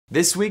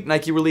This week,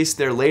 Nike released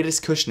their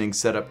latest cushioning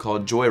setup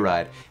called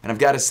Joyride, and I've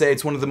got to say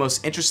it's one of the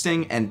most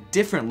interesting and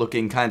different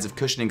looking kinds of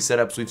cushioning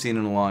setups we've seen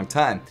in a long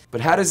time.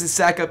 But how does it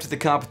stack up to the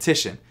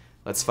competition?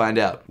 Let's find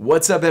out.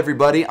 What's up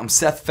everybody, I'm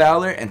Seth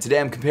Fowler, and today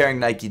I'm comparing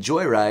Nike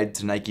Joyride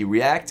to Nike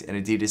React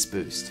and Adidas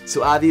Boost.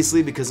 So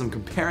obviously, because I'm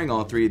comparing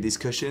all three of these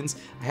cushions,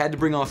 I had to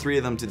bring all three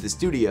of them to the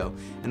studio.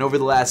 And over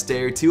the last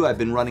day or two, I've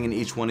been running in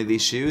each one of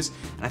these shoes,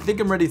 and I think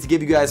I'm ready to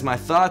give you guys my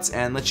thoughts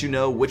and let you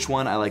know which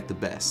one I like the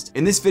best.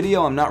 In this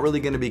video, I'm not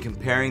really going to be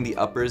comparing the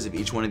uppers of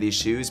each one of these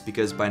shoes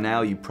because by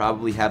now you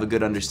probably have a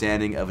good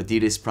understanding of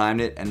Adidas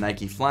Flyknit and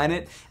Nike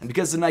Flyknit, and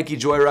because the Nike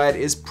Joyride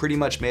is pretty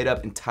much made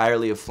up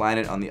entirely of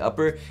Flyknit on the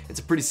upper, it's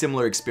a pretty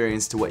similar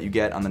experience to what you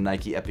get on the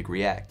Nike Epic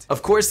React.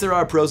 Of course, there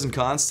are pros and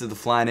cons to the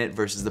Flyknit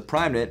versus the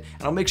PrimeKnit,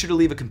 and I'll make sure to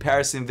leave a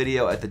comparison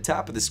video at the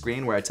top of the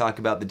screen where I talk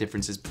about the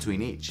differences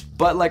between each.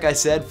 But like I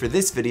said, for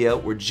this video,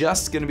 we're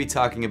just going to be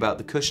talking about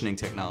the cushioning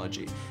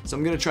technology, so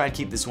I'm going to try and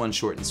keep this one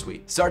short and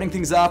sweet. Starting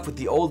things off with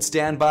the old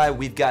standby,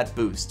 we've got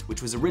Boost,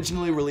 which was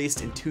originally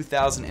released in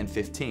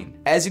 2015.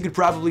 As you could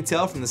probably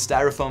tell from the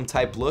styrofoam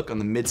type look on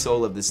the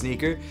midsole of the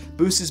sneaker,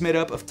 Boost is made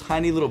up of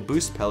tiny little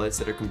Boost pellets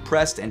that are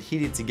compressed and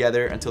heated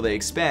together until they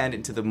expand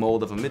into the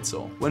mold of a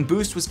midsole. When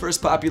Boost was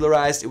first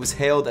popularized, it was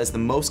hailed as the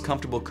most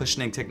comfortable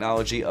cushioning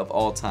technology of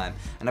all time.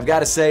 And I've got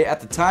to say, at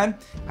the time,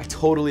 I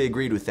totally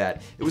agreed with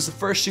that. It was the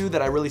first shoe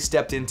that I really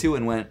stepped into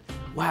and went,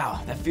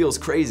 wow, that feels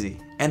crazy.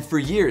 And for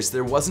years,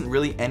 there wasn't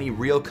really any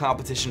real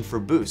competition for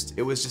Boost.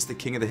 It was just the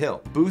king of the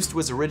hill. Boost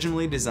was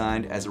originally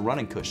designed as a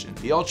running cushion.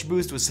 The Ultra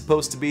Boost was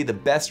supposed to be the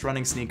best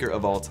running sneaker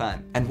of all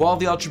time. And while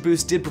the Ultra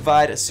Boost did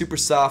provide a super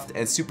soft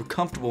and super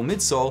comfortable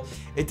midsole,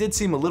 it did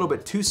seem a little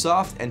bit too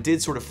soft and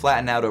did sort of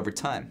flatten out over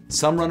time.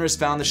 Some runners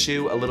found the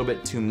shoe a little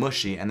bit too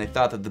mushy and they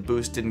thought that the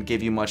Boost didn't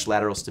give you much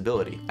lateral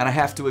stability. And I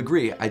have to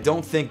agree, I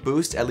don't think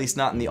Boost, at least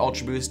not in the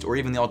Ultra Boost or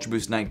even the Ultra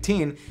Boost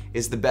 19,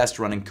 is the best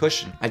running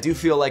cushion. I do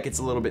feel like it's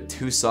a little bit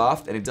too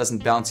soft and it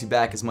doesn't bounce you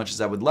back as much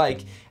as I would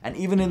like, and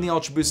even in the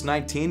Ultra Boost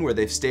 19 where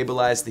they've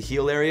stabilized the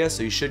heel area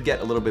so you should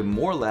get a little bit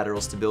more lateral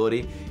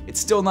stability,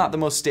 it's still not the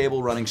most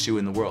stable running shoe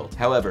in the world.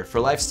 However, for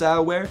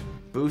lifestyle wear,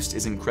 Boost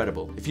is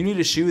incredible. If you need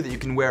a shoe that you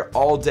can wear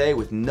all day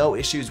with no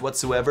issues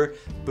whatsoever,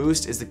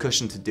 Boost is the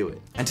cushion to do it.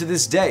 And to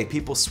this day,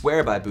 people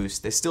swear by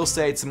Boost. They still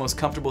say it's the most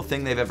comfortable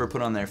thing they've ever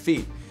put on their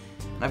feet.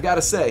 And I've got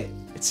to say,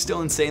 it's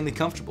still insanely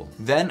comfortable.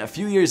 Then, a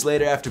few years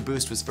later after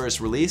Boost was first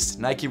released,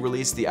 Nike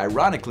released the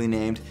ironically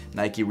named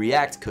Nike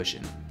React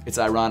cushion. It's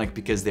ironic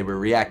because they were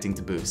reacting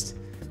to Boost,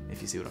 if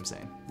you see what I'm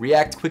saying.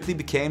 React quickly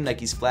became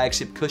Nike's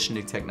flagship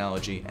cushioning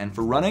technology, and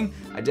for running,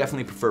 I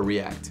definitely prefer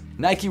React.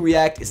 Nike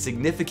React is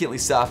significantly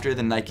softer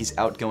than Nike's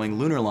outgoing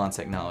Lunarlon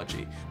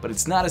technology, but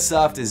it's not as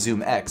soft as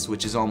Zoom X,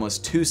 which is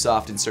almost too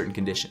soft in certain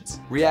conditions.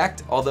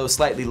 React, although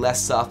slightly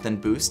less soft than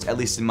Boost, at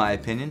least in my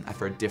opinion, I've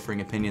heard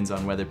differing opinions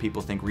on whether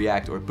people think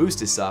React or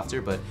Boost is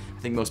softer, but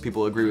I think most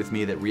people agree with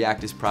me that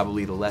React is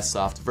probably the less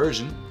soft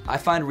version. I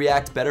find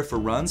React better for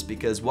runs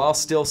because while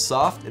still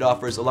soft, it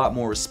offers a lot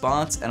more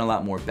response and a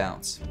lot more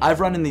bounce. I've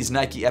run in these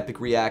Nike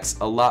Epic Reacts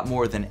a lot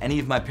more than any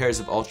of my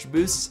pairs of Ultra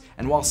Boosts,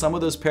 and while some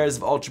of those pairs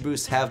of Ultra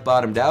Boosts have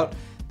bottomed out,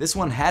 this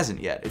one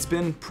hasn't yet. It's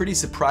been pretty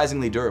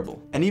surprisingly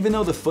durable. And even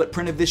though the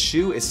footprint of this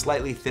shoe is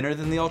slightly thinner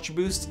than the Ultra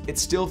Boost, it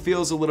still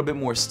feels a little bit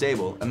more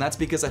stable, and that's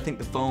because I think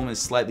the foam is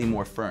slightly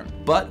more firm.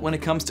 But when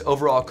it comes to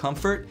overall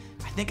comfort,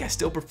 I think I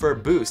still prefer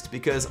Boost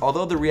because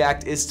although the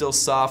React is still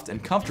soft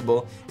and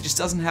comfortable, it just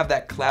doesn't have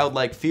that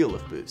cloud-like feel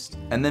of Boost.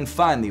 And then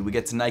finally, we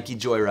get to Nike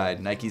Joyride,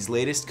 Nike's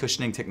latest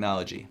cushioning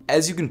technology.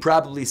 As you can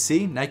probably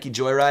see, Nike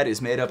Joyride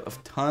is made up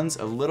of tons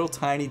of little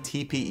tiny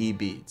TPE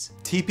beads.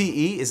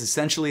 TPE is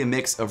essentially a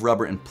mix of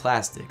rubber and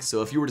plastic,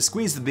 so if you were to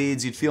squeeze the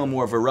beads, you'd feel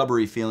more of a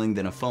rubbery feeling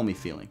than a foamy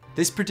feeling.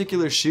 This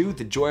particular shoe,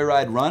 the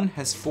Joyride Run,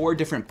 has 4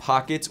 different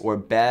pockets or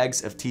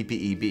bags of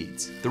TPE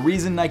beads. The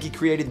reason Nike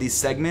created these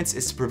segments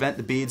is to prevent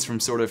the beads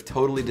from sort of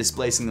totally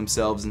displacing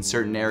themselves in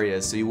certain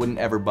areas so you wouldn't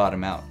ever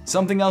bottom out.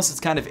 Something else that's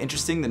kind of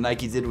interesting that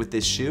Nike did with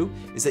this shoe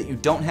is that you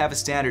don't have a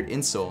standard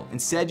insole.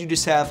 Instead, you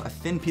just have a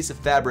thin piece of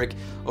fabric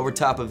over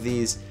top of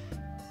these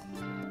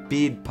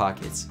bead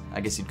pockets,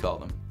 I guess you'd call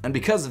them. And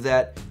because of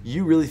that,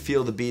 you really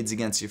feel the beads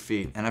against your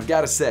feet. And I've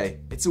got to say,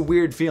 it's a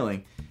weird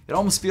feeling. It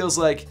almost feels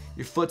like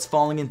your foot's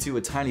falling into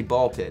a tiny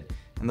ball pit,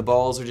 and the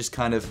balls are just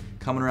kind of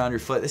coming around your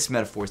foot. This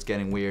metaphor's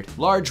getting weird.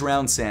 Large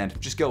round sand,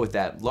 just go with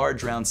that,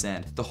 large round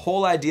sand. The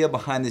whole idea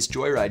behind this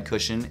Joyride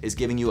cushion is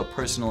giving you a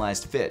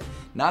personalized fit,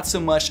 not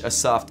so much a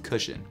soft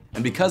cushion.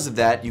 And because of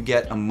that, you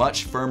get a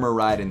much firmer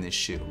ride in this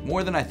shoe,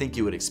 more than I think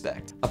you would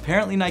expect.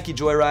 Apparently Nike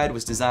Joyride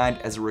was designed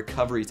as a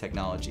recovery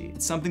technology.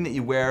 It's something that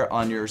you wear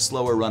on your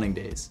slower running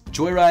days.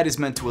 Joyride is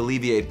meant to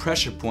alleviate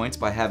pressure points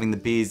by having the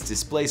beads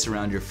displace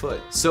around your foot.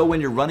 So when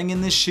you're running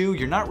in this shoe,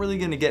 you're not really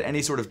gonna get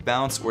any sort of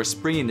bounce or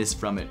springiness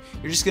from it.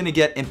 You're just gonna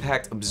get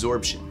impact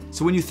absorption.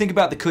 So when you think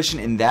about the cushion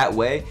in that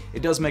way,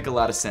 it does make a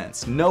lot of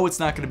sense. No, it's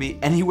not gonna be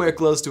anywhere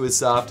close to as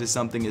soft as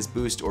something as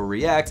Boost or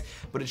React,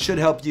 but it should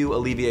help you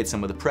alleviate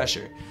some of the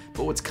pressure.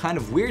 But what's kind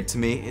of weird to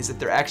me is that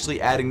they're actually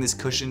adding this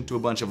cushion to a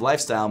bunch of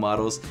lifestyle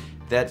models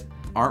that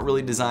aren't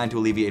really designed to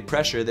alleviate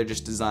pressure, they're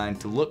just designed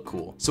to look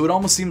cool. So it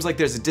almost seems like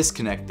there's a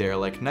disconnect there,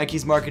 like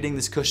Nike's marketing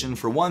this cushion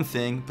for one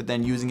thing, but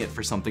then using it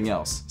for something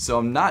else. So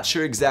I'm not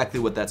sure exactly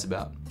what that's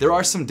about. There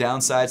are some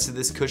downsides to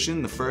this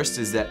cushion. The first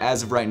is that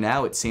as of right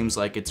now, it seems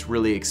like it's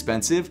really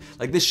expensive.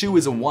 Like this shoe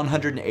is a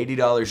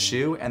 $180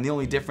 shoe, and the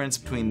only difference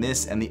between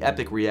this and the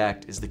Epic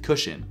React is the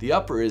cushion. The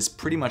upper is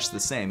pretty much the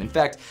same. In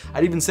fact,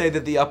 I'd even say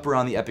that the upper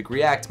on the Epic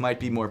React might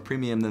be more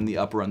premium than the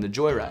upper on the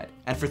Joyride.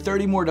 And for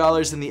 $30 more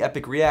than the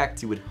Epic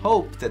React, you would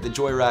hope that the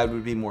Joyride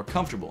would be more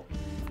comfortable.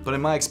 But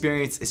in my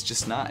experience, it's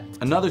just not.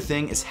 Another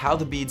thing is how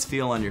the beads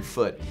feel on your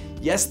foot.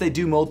 Yes, they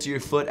do mold to your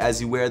foot as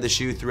you wear the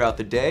shoe throughout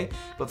the day,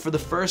 but for the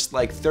first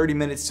like 30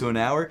 minutes to an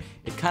hour,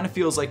 it kind of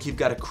feels like you've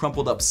got a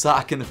crumpled up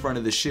sock in the front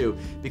of the shoe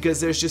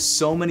because there's just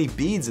so many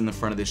beads in the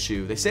front of the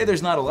shoe. They say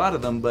there's not a lot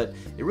of them, but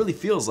it really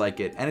feels like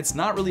it, and it's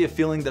not really a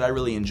feeling that I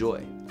really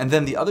enjoy. And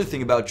then the other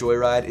thing about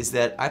Joyride is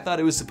that I thought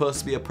it was supposed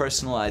to be a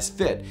personalized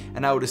fit,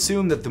 and I would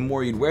assume that the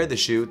more you'd wear the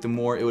shoe, the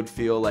more it would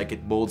feel like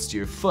it molds to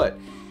your foot.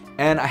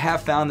 And I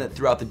have found that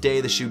throughout the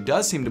day the shoe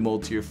does seem to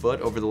mold to your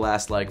foot over the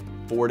last like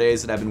 4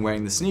 days that I've been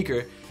wearing the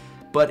sneaker.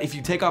 But if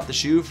you take off the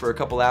shoe for a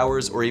couple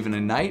hours or even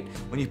a night,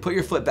 when you put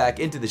your foot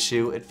back into the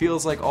shoe, it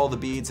feels like all the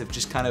beads have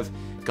just kind of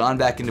gone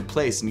back into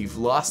place and you've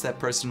lost that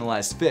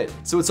personalized fit.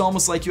 So it's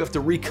almost like you have to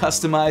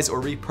re-customize or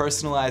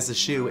re-personalize the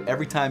shoe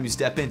every time you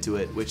step into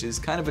it, which is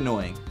kind of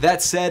annoying.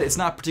 That said, it's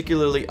not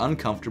particularly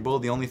uncomfortable.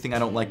 The only thing I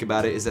don't like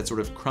about it is that sort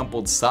of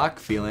crumpled sock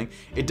feeling.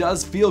 It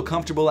does feel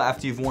comfortable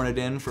after you've worn it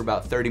in for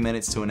about 30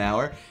 minutes to an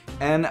hour,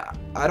 and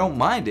I don't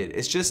mind it.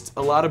 It's just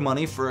a lot of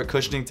money for a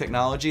cushioning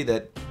technology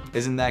that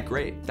isn't that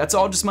great. That's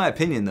all just my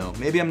opinion though.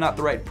 Maybe I'm not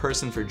the right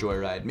person for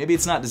Joyride. Maybe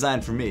it's not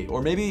designed for me.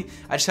 Or maybe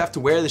I just have to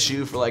wear the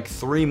shoe for like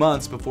 3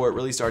 months before it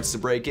really starts to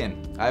break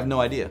in. I have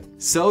no idea.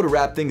 So to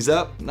wrap things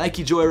up,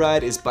 Nike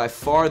Joyride is by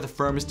far the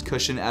firmest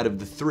cushion out of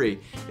the 3.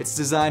 It's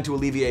designed to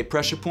alleviate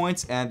pressure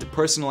points and to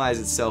personalize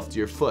itself to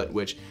your foot,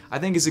 which I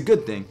think is a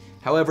good thing.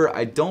 However,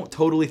 I don't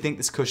totally think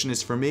this cushion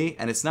is for me,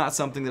 and it's not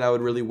something that I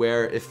would really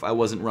wear if I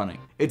wasn't running.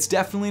 It's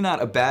definitely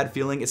not a bad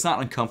feeling, it's not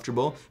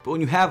uncomfortable, but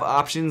when you have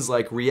options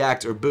like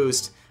React or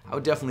Boost, I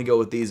would definitely go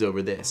with these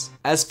over this.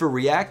 As for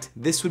React,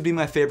 this would be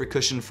my favorite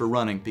cushion for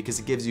running because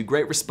it gives you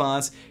great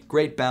response,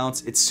 great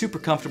bounce, it's super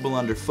comfortable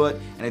underfoot,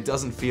 and it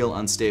doesn't feel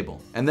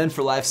unstable. And then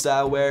for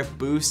lifestyle wear,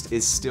 Boost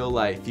is still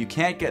life. You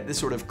can't get this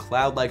sort of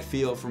cloud-like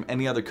feel from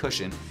any other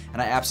cushion,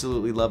 and I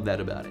absolutely love that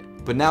about it.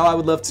 But now I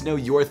would love to know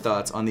your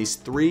thoughts on these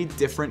 3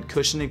 different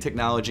cushioning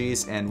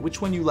technologies and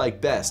which one you like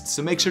best.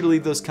 So make sure to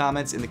leave those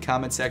comments in the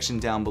comment section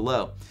down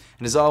below.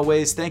 And as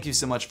always, thank you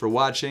so much for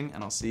watching,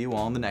 and I'll see you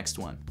all in the next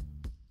one.